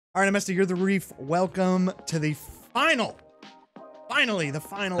All right, I'm Esty, you're the Reef. Welcome to the finally, the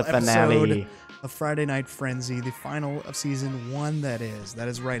final episode of Friday Night Frenzy, the final of Season 1, that is. That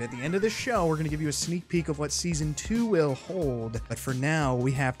is right. At the end of the show, we're going to give you a sneak peek of what Season 2 will hold. But for now,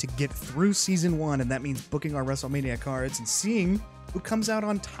 we have to get through Season 1, and that means booking our WrestleMania cards and seeing who comes out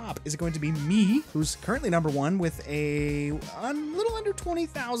on top. Is it going to be me, who's currently #1 with a little under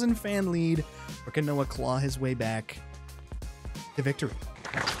 20,000 fan lead, or can Noah claw his way back to victory?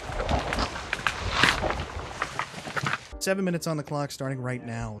 7 minutes on the clock, starting right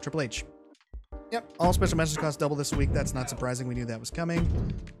now. Triple H. Yep, all special messages cost double this week. That's not surprising. We knew that was coming.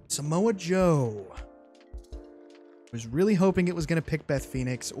 Samoa Joe was really hoping it was going to pick Beth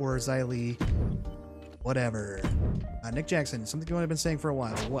Phoenix or Xylee. Whatever. Nick Jackson, something you have been saying for a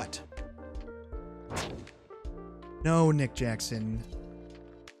while. What? No, Nick Jackson.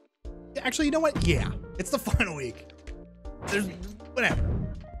 Actually, you know what? Yeah, it's the final week. There's whatever.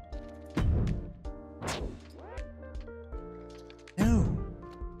 No.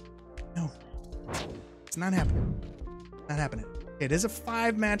 It's not happening. Not happening. It is a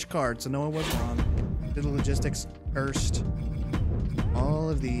 5-match card, so Noah was wrong. Did the logistics first. All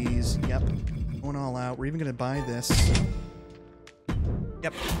of these. Yep. Going all out. We're even going to buy this.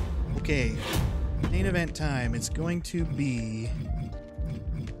 Yep. Okay. Main event time. It's going to be...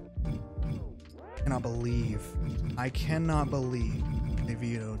 I cannot believe they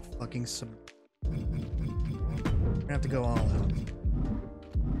vetoed fucking some... We're going to have to go all out.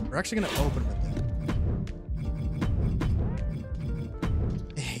 We're actually going to open with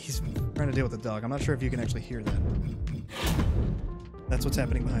that. He's trying to deal with the dog. I'm not sure if you can actually hear that. That's what's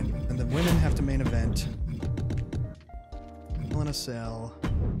happening behind you. And the women have to main event. Hell in a Cell.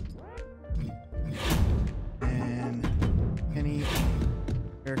 And Kenny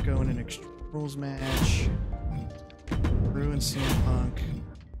Jericho in an extreme rules match. Drew and CM Punk.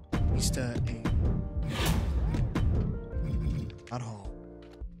 Easter and Scott Hall.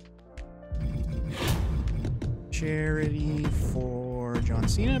 Charity for John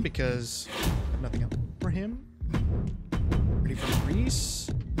Cena because I have nothing else for him. Charity for Reese.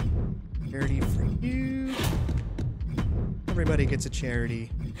 Charity for you. Everybody gets a charity.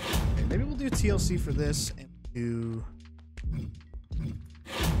 Okay, maybe we'll do TLC for this and do...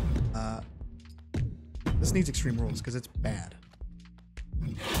 this needs Extreme Rules because it's bad.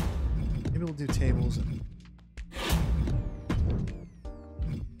 Maybe we'll do tables and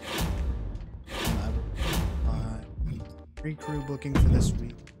I will free crew booking for this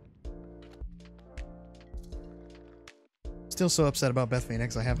week. Still so upset about Beth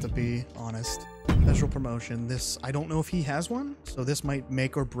Phoenix, I have to be honest. Special promotion. This, I don't know if he has one, so this might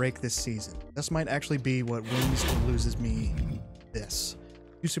make or break this season. This might actually be what wins or loses me this.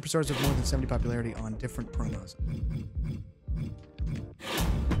 2 superstars with more than 70 popularity on different promos.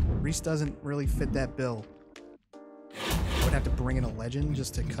 Reese doesn't really fit that bill. I would have to bring in a legend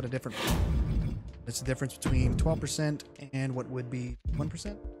just to cut a different promo. It's the difference between 12% and what would be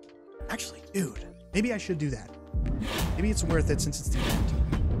 1%. Actually, dude, maybe I should do that. Maybe it's worth it since it's the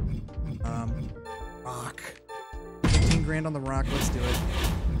end. Rock. 15 grand on the Rock, let's do it.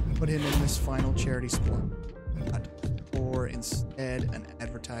 Put him in this final charity split. Or instead an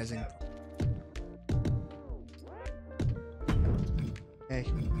advertising. Okay.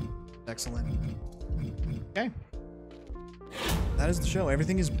 Excellent. Okay. That is the show.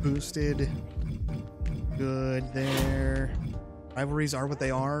 Everything is boosted. Good there. Rivalries are what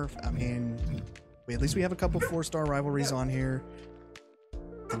they are. I mean, at least we have a couple 4-star rivalries on here.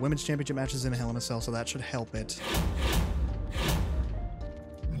 The women's championship match is in a Hell in a Cell, so that should help it.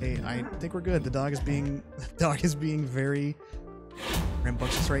 Hey, I think we're good. The dog is being very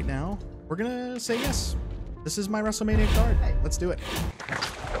rambunctious right now. We're gonna say yes. This is my WrestleMania card. Let's do it.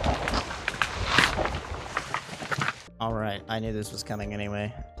 All right, I knew this was coming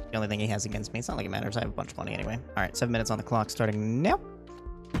anyway. The only thing he has against me, it's not like it matters. I have a bunch of money anyway. All right, 7 minutes on the clock, starting now.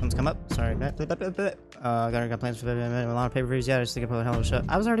 Someone's come up. Sorry. Got plans for a lot of pay-per-views. Yeah, I just think I put a hell of a show.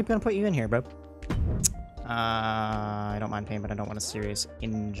 I was already gonna put you in here, bro. I don't mind pain, but I don't want a serious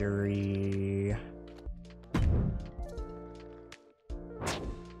injury.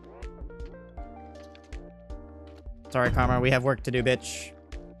 Sorry, Karma. We have work to do, bitch.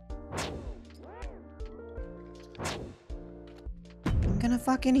 I'm gonna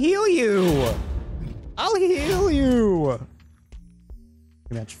fucking heal you. I'll heal you.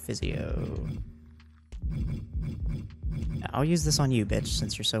 Match physio. Yeah, I'll use this on you, bitch,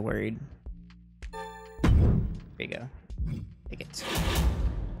 since you're so worried. There you go. Take it.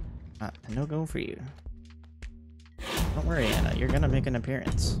 No go for you. Don't worry, Anna. You're gonna make an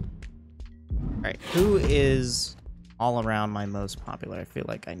appearance. Alright, who is all around my most popular. I feel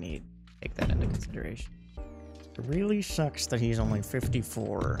like I need to take that into consideration. It really sucks that he's only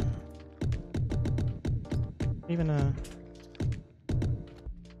 54.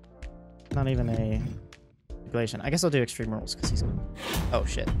 Not even a stipulation. I guess I'll do Extreme Rules because he's... Oh,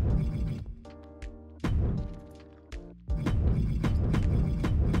 shit.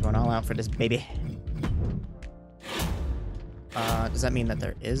 Going all out for this baby. Does that mean that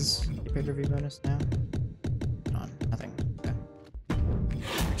there is a pay-per-view bonus now? Nothing. Okay.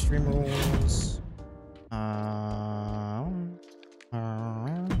 Extreme Rules. I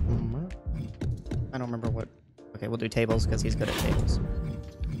don't remember what... Okay, we'll do tables because he's good at tables.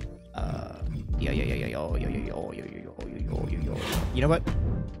 Yo. You know what?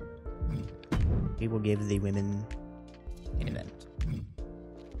 We will give the women an event.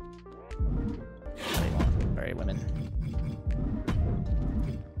 What do you want? Sorry, women.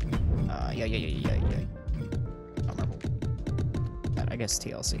 Yeah. I don't remember. I guess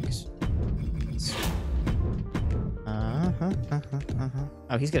TLC.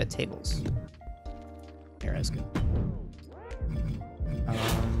 Oh, he's good at tables. Here, that's good.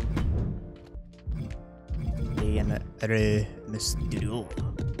 Mysterio.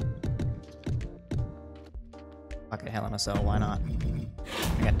 Fuck it, Hell in a Cell, why not?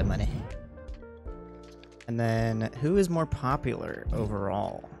 I got the money. And then, who is more popular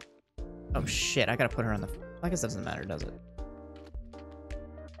overall? Oh shit, I gotta put her on the... I guess that doesn't matter, does it?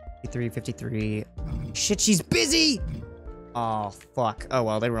 53. Shit, she's busy! Oh, fuck. Oh,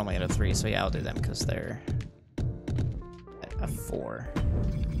 well, they were only at a 3, so yeah, I'll do them, because they're... at a 4.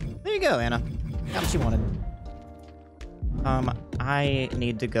 There you go, Anna. Got what you wanted. I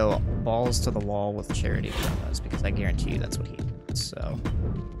need to go balls to the wall with charity promos, because I guarantee you that's what he needs, so...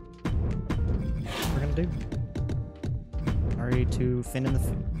 What we're gonna do. Sorry to Finn in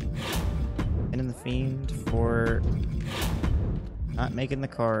the Fiend for not making the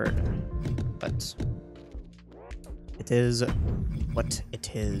card, but it is what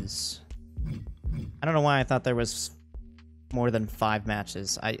it is. I don't know why I thought there was more than 5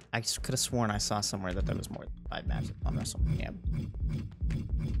 matches. I could have sworn I saw somewhere that there was more than 5 matches on WrestleMania.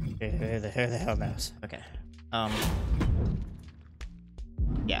 Who the hell knows? Okay.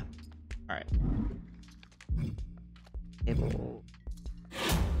 Yeah. All right. Table.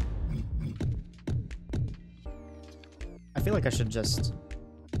 I feel like I should just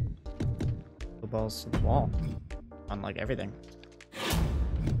go balls to the wall on like everything.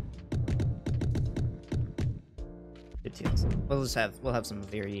 Details. We'll have some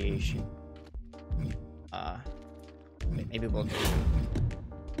variation. Maybe we'll do.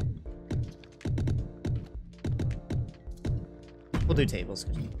 We'll do tables.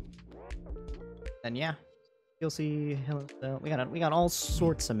 And yeah, you'll see. We got all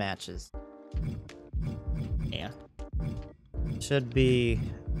sorts of matches. Yeah. Should be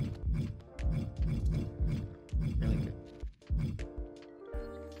really good.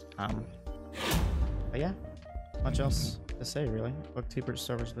 But yeah, much else to say really. Bookkeeper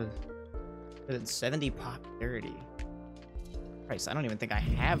servers with 70 popularity. Christ, I don't even think I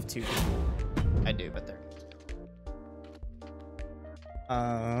have 2 people. I do, but they're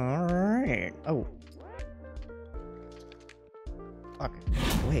alright. Oh. Fuck.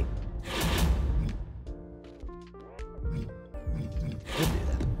 Wait. We'll do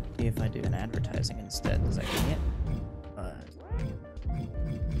that. See if I do an advertising instead. Does that give me it?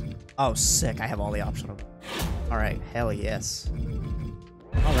 Oh, sick. I have all the optional. Alright. Hell yes.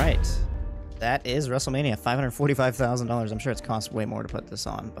 Alright. That is WrestleMania. $545,000. I'm sure it's cost way more to put this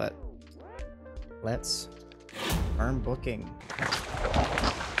on, but let's earn booking.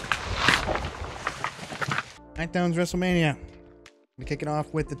 Nightdown's WrestleMania. We kick it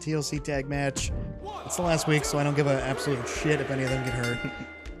off with the TLC tag match. It's the last week, so I don't give an absolute shit if any of them get hurt.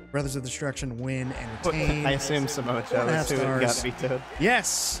 Brothers of Destruction win and retain. I assume Samoa Joe is who it got vetoed.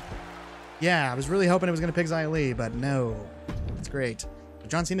 Yes! Yeah, I was really hoping it was going to pick Xia Li, but no. That's great.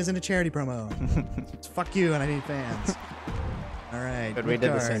 John Cena's in a charity promo. It's fuck you and I need fans. Alright. But we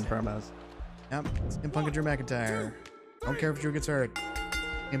did the same promos. Yep. CM Punk and Drew McIntyre. Don't care if Drew gets hurt.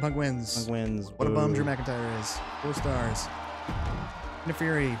 CM Punk wins. Punk wins. What a bum Drew McIntyre is. 4 stars. Nick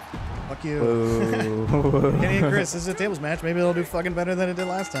Fury. Fuck you. Kenny and Chris, this is a tables match. Maybe it'll do fucking better than it did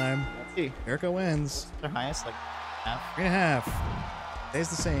last time. Let's see. Jericho wins. Their highest, like, half. 3.5. Stays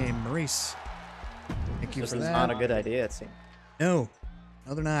the same. Maurice. Thank you for that. This is not a good idea, it seems. No.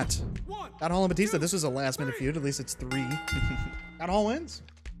 No, they're not. Scott Hall and Batista. This was a last minute feud. At least it's 3. Scott Hall wins.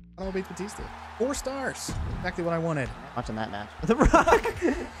 Scott Hall beats Batista. 4 stars. Exactly what I wanted. Watching that match. The Rock.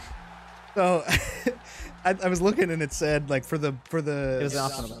 So, I was looking and it said like for the. It was an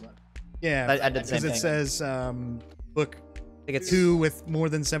optional. Yeah, I did the same thing. Because it says book I think it's 2 with more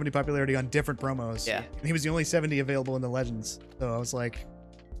than 70 popularity on different promos. Yeah. And he was the only 70 available in the Legends. So I was like,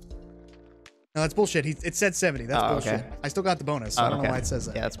 no, that's bullshit. It said 70. That's bullshit. Okay. I still got the bonus. So I don't know why it says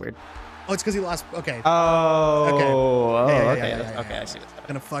that. Yeah, that's weird. Oh, it's because he lost. Okay. Oh. Okay. Okay. Yeah. I see what's I'm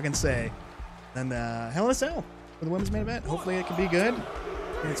gonna fucking say. Then Hell in a Cell for the women's main event. Hopefully it can be good.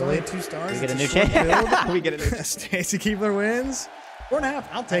 And it's only at 2 stars. We get a It's new short champ. build. We get a new champ. Stacy Keebler wins. 4.5.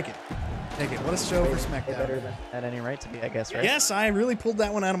 I'll take it. Take it. What a show for SmackDown. Better than at any right to be, I guess, right? Yes, I really pulled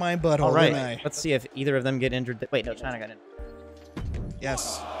that one out of my butthole. All right. Didn't I? Let's see if either of them get injured. Wait, no, China got injured.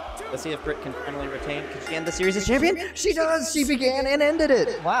 Yes. Let's see if Britt can finally retain. Can she end the series as champion? She does. She began and ended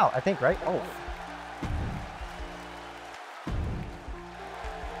it. Wow, I think, right? Oh.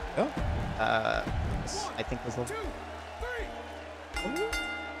 Oh. This, I think was the. I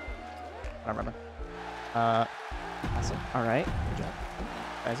don't remember. Awesome. All right. Good job.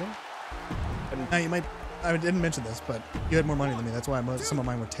 Rising. Now you might. I didn't mention this, but you had more money than me. That's why some of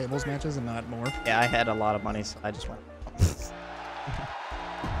mine were tables matches and not more. Yeah, I had a lot of money, so I just went.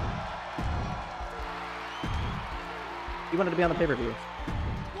 You wanted to be on the pay-per-view.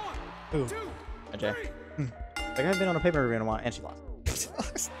 Ooh. Ajay. Like, I haven't been on a pay-per-view in a while, and she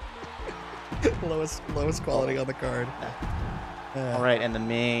lost. lowest quality on the card. All right, and the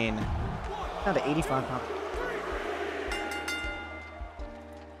main. Down to 85 pounds.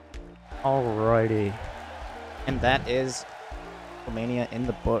 Alrighty. And that is WrestleMania in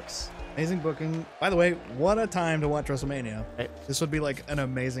the books. Amazing booking. By the way, what a time to watch WrestleMania. Right. This would be like an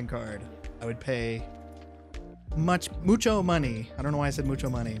amazing card. I would pay mucho money. I don't know why I said mucho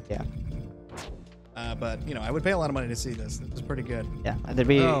money. Yeah. But, you know, I would pay a lot of money to see this. This is pretty good. Yeah. Did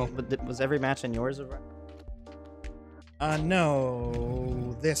we? Oh. Was every match in yours?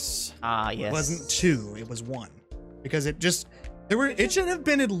 No. This Yes. wasn't 2. It was 1. Because it should have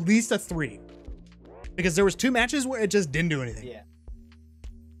been at least a 3. Because there was 2 matches where it just didn't do anything. Yeah.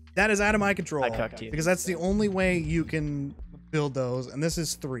 That is out of my control. I cucked you. Because that's the only way you can build those, and this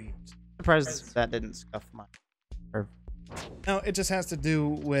is 3. Surprised that didn't scuff mine. No, it just has to do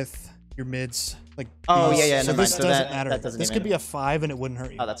with your mids. Like Oh, these. yeah. So Never this mind. doesn't That matter. doesn't This even could be a 5 and it wouldn't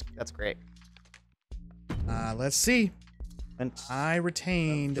hurt you. Oh, that's great. Let's see. And I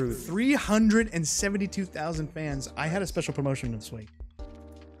retained 372,000 fans. I had a special promotion this week.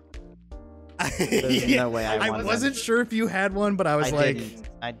 there's no way I I won. wasn't sure if you had one, but I was like,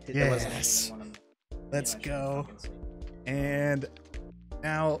 I did. yes. Let's go. And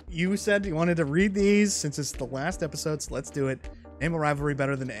now you said you wanted to read these since it's the last episode, so let's do it. Name a rivalry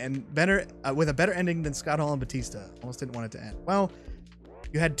with a better ending than Scott Hall and Batista. Almost didn't want it to end. Well,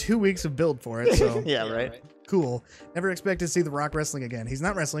 you had 2 weeks of build for it, so Yeah, right. cool. Never expected to see The Rock wrestling again. He's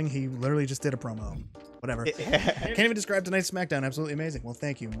not wrestling. He literally just did a promo. Whatever. Can't even describe tonight's SmackDown. Absolutely amazing. Well,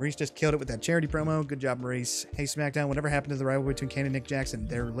 thank you. Maurice just killed it with that charity promo. Good job, Maurice. Hey, SmackDown, whatever happened to the rivalry between Kane and Nick Jackson?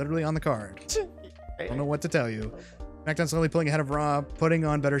 They're literally on the card. I don't know what to tell you. SmackDown's slowly pulling ahead of Raw, putting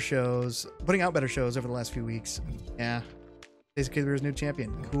out better shows over the last few weeks. Yeah. Basically, there's new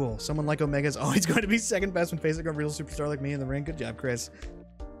champion. Cool. Someone like Omega's always going to be second best when facing a real superstar like me in the ring. Good job, Chris.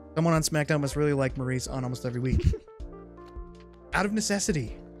 Someone on SmackDown must really like Maurice on almost every week. Out of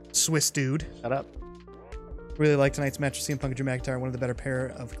necessity. Swiss dude. Shut up. Really like tonight's match with CM Punk and Drew McIntyre. One of the better pair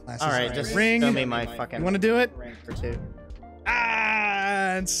of classes. All right, in just the ring. show me my fucking. You want to do it? Rank for 2.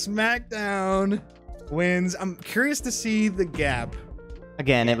 And SmackDown wins. I'm curious to see the gap.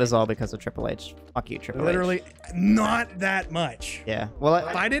 Again, it was all because of Triple H. Fuck you, Triple H. Literally, not that much. Yeah. Well,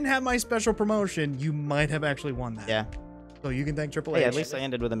 If I didn't have my special promotion, you might have actually won that. yeah. So you can thank Triple Hey, H. at least I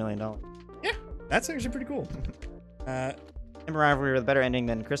ended with $1 million. Yeah, that's actually pretty cool. Name a rivalry with a better ending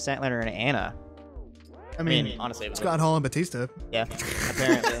than Chris Statlander and Anna. I mean, honestly, it was Scott Hall and Batista. Yeah,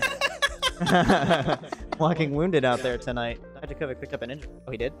 apparently. Walking wounded out there tonight. Dijakovic picked up an injury.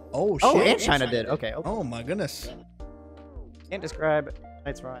 Oh, he did? Oh, shit. Oh, and China did. Okay. Oh, my goodness. Can't describe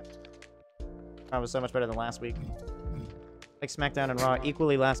tonight's Raw. Raw was so much better than last week. Like SmackDown and Raw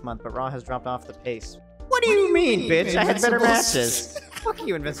equally last month, but Raw has dropped off the pace. What do you mean, bitch? I had better matches. Fuck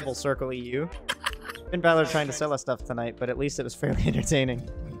you, Invincible Circle EU. Finn Balor trying to sell us stuff tonight, but at least it was fairly entertaining.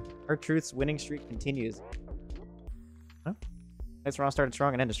 R-Truth's winning streak continues. Huh? Tonight's Raw started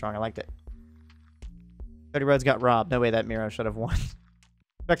strong and ended strong. I liked it. Cody Rhodes got robbed. No way that Miro should have won.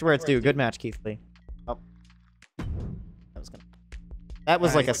 Back to where it's due. Good match, Keith Lee. Oh. That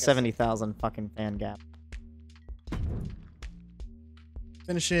was like a 70,000 fucking fan gap.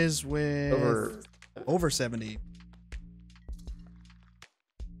 Finishes with over 70.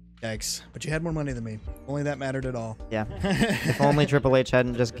 Yikes. But you had more money than me. Only that mattered at all. Yeah. If only Triple H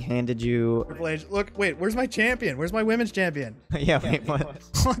hadn't just handed you... Triple H, look, wait, where's my champion? Where's my women's champion? Yeah, wait, what?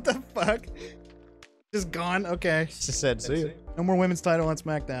 What the fuck? Just gone? Okay. Just said, see you. No more women's title on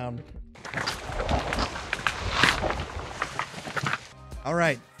SmackDown. All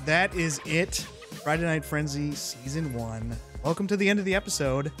right, that is it. Friday Night Frenzy Season 1. Welcome to the end of the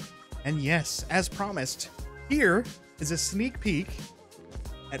episode. And yes, as promised, here is a sneak peek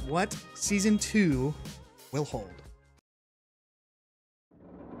at what Season 2 will hold.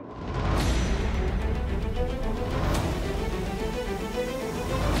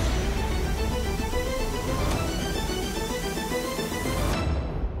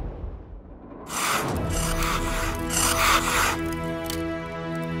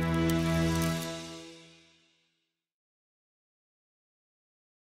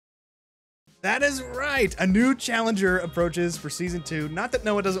 That is right. A new challenger approaches for Season 2. Not that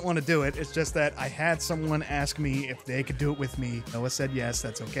Noah doesn't want to do it. It's just that I had someone ask me if they could do it with me. Noah said yes.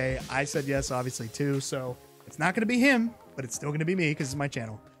 That's okay. I said yes, obviously, too. So it's not going to be him, but it's still going to be me because it's my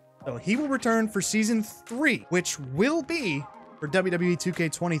channel. So he will return for Season 3, which will be for WWE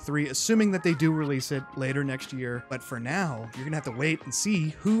 2K23, assuming that they do release it later next year. But for now, you're going to have to wait and see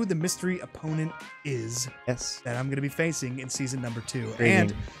who the mystery opponent is that I'm going to be facing in Season number 2.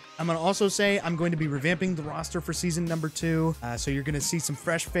 And I'm going to also say I'm going to be revamping the roster for Season number 2. So you're going to see some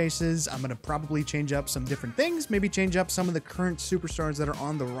fresh faces. I'm going to probably change up some different things. Maybe change up some of the current superstars that are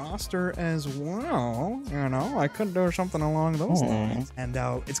on the roster as well. You know, I could do something along those lines. And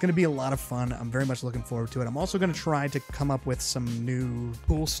it's going to be a lot of fun. I'm very much looking forward to it. I'm also going to try to come up with some new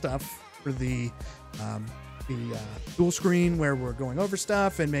cool stuff for the dual screen where we're going over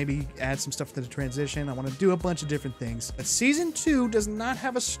stuff and maybe add some stuff to the transition. I want to do a bunch of different things. But Season 2 does not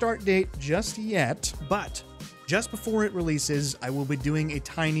have a start date just yet, but just before it releases, I will be doing a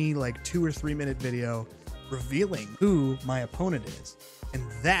tiny, like 2 or 3 minute video revealing who my opponent is. And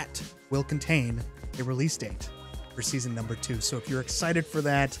that will contain a release date for Season number 2. So if you're excited for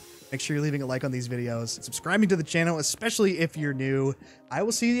that, make sure you're leaving a like on these videos, subscribing to the channel, especially if you're new. I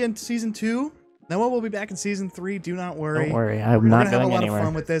will see you in Season 2. Noah will be back in Season 3. Do not worry. Don't worry. I'm not going anywhere. We're going to have a lot of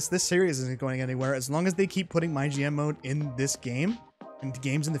fun with this. This series isn't going anywhere. As long as they keep putting my GM mode in this game and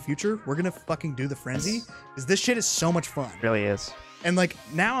games in the future, we're going to fucking do the frenzy. Because this shit is so much fun. It really is. And like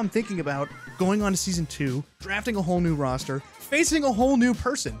now I'm thinking about going on to Season 2, drafting a whole new roster, facing a whole new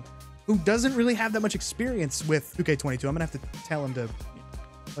person who doesn't really have that much experience with 2K22. I'm going to have to tell him to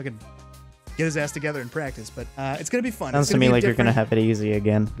fucking get his ass together and practice, but it's gonna be fun. Sounds to me like you're gonna have it easy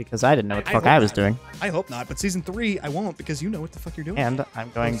again because I didn't know what the fuck I was doing. I hope not, but Season 3 I won't because you know what the fuck you're doing. And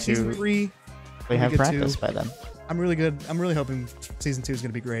I'm going to Season 3 have practice by then. I'm really good. I'm really hoping Season 2 is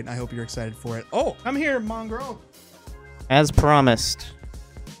gonna be great. And I hope you're excited for it. Oh, come here, mongrel. As promised,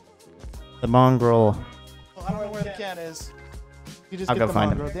 the mongrel. Oh, I don't know where the cat is. You just I'll get go the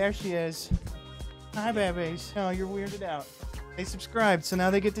find mongrel. him. There she is. Hi, babies. Oh, you're weirded out. They subscribed, so now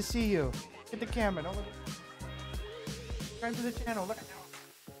they get to see you. Get the camera. Don't look at subscribe to the channel. Look.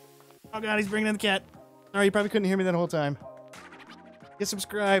 Oh god, he's bringing in the cat. Sorry, you probably couldn't hear me that whole time. Get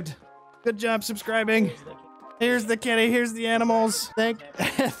subscribed. Good job subscribing. Here's the kitty. Here's the animals.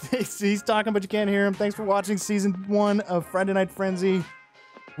 He's talking, but you can't hear him. Thanks for watching Season 1 of Friday Night Frenzy.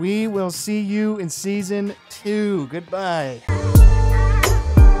 We will see you in Season 2. Goodbye.